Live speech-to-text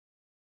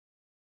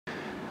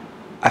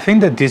I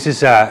think that this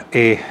is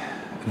a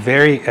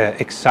very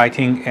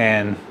exciting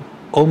and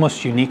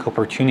almost unique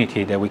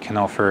opportunity that we can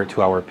offer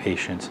to our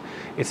patients.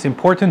 It's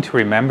important to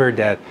remember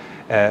that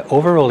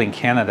overall in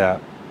Canada,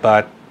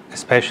 but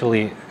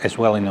especially as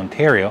well in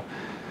Ontario,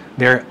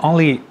 there are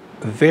only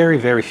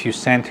very few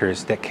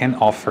centers that can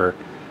offer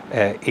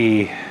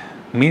a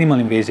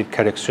minimally invasive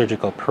cardiac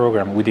surgical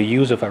program with the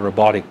use of a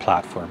robotic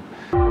platform.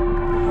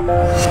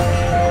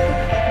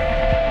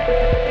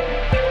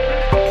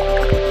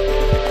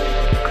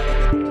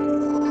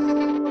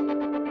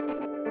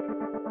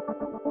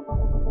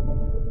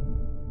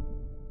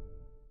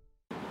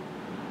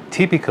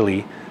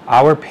 Typically,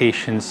 our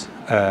patients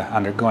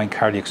undergoing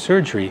cardiac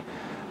surgery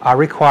are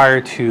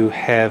required to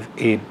have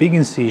a big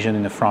incision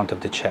in the front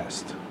of the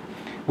chest,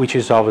 which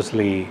is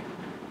obviously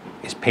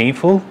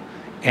painful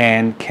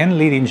and can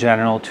lead in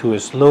general to a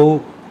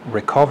slow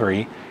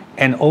recovery,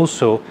 and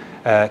also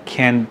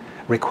can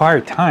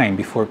require time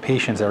before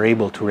patients are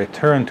able to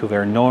return to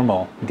their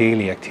normal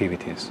daily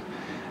activities.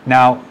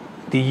 Now,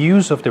 the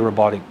use of the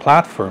robotic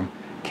platform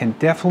can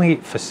definitely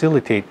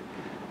facilitate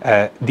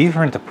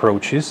different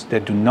approaches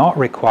that do not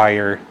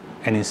require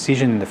an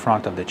incision in the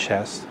front of the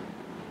chest.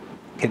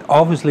 Can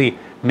obviously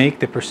make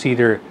the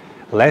procedure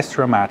less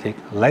traumatic,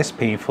 less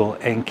painful,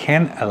 and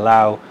can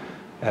allow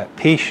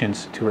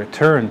patients to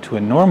return to a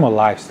normal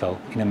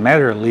lifestyle in a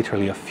matter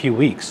literally a few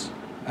weeks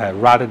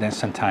rather than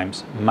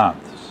sometimes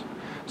months.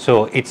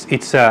 So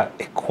it's a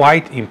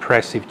quite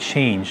impressive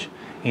change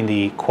in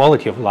the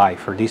quality of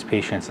life for these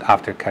patients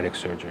after cardiac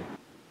surgery.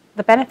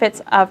 The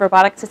benefits of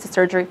robotic-assisted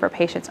surgery for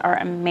patients are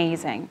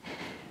amazing.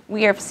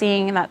 We are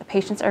seeing that the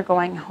patients are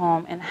going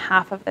home in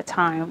half of the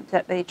time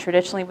that they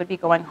traditionally would be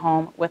going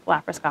home with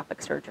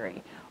laparoscopic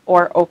surgery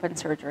or open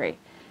surgery.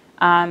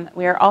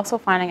 We are also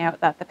finding out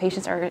that the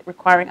patients are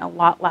requiring a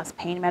lot less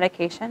pain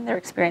medication. They're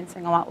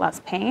experiencing a lot less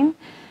pain.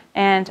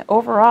 And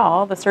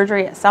overall, the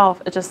surgery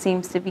itself, it just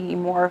seems to be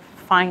more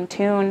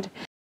fine-tuned.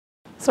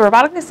 So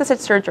robotic-assisted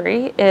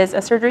surgery is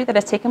a surgery that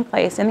has taken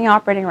place in the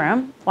operating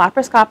room,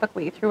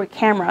 laparoscopically through a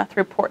camera,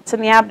 through ports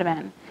in the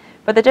abdomen.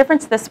 But the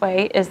difference this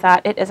way is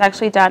that it is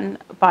actually done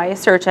by a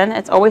surgeon.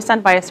 It's always done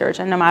by a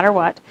surgeon, no matter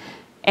what.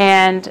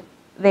 And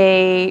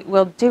they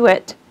will do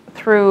it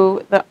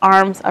through the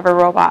arms of a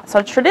robot.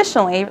 So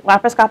traditionally,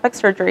 laparoscopic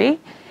surgery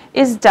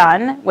is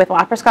done with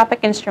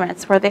laparoscopic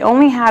instruments where they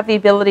only have the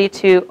ability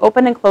to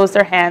open and close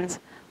their hands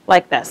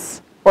like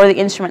this, or the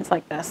instruments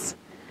like this.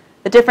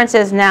 The difference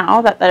is now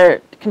that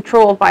they're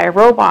controlled by a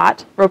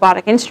robot,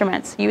 robotic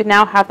instruments, you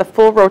now have the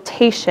full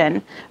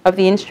rotation of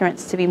the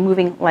instruments to be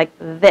moving like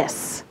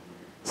this.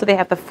 So they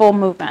have the full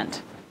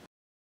movement.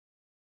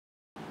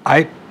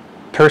 I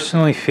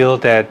personally feel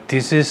that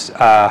this is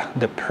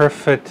the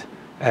perfect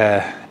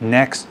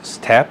next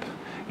step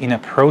in a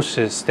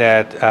process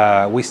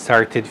that we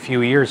started a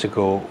few years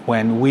ago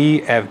when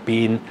we have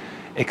been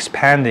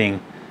expanding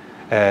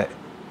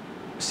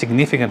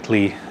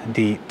significantly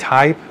the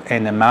type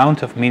and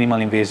amount of minimal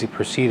invasive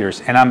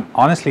procedures. And I'm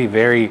honestly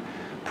very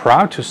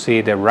proud to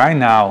say that right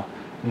now,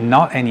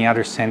 not any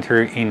other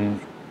center in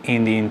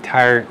the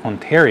entire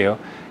Ontario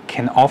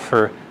can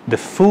offer the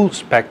full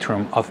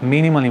spectrum of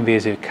minimal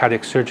invasive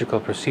cardiac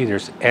surgical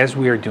procedures as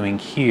we are doing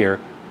here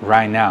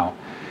right now.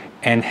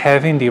 And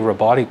having the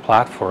robotic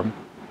platform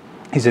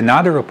is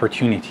another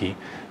opportunity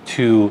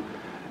to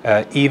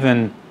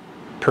even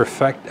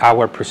perfect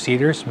our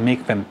procedures,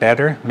 make them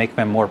better, make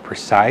them more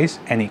precise,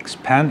 and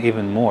expand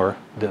even more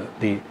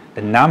the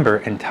number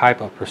and type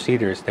of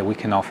procedures that we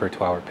can offer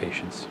to our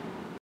patients.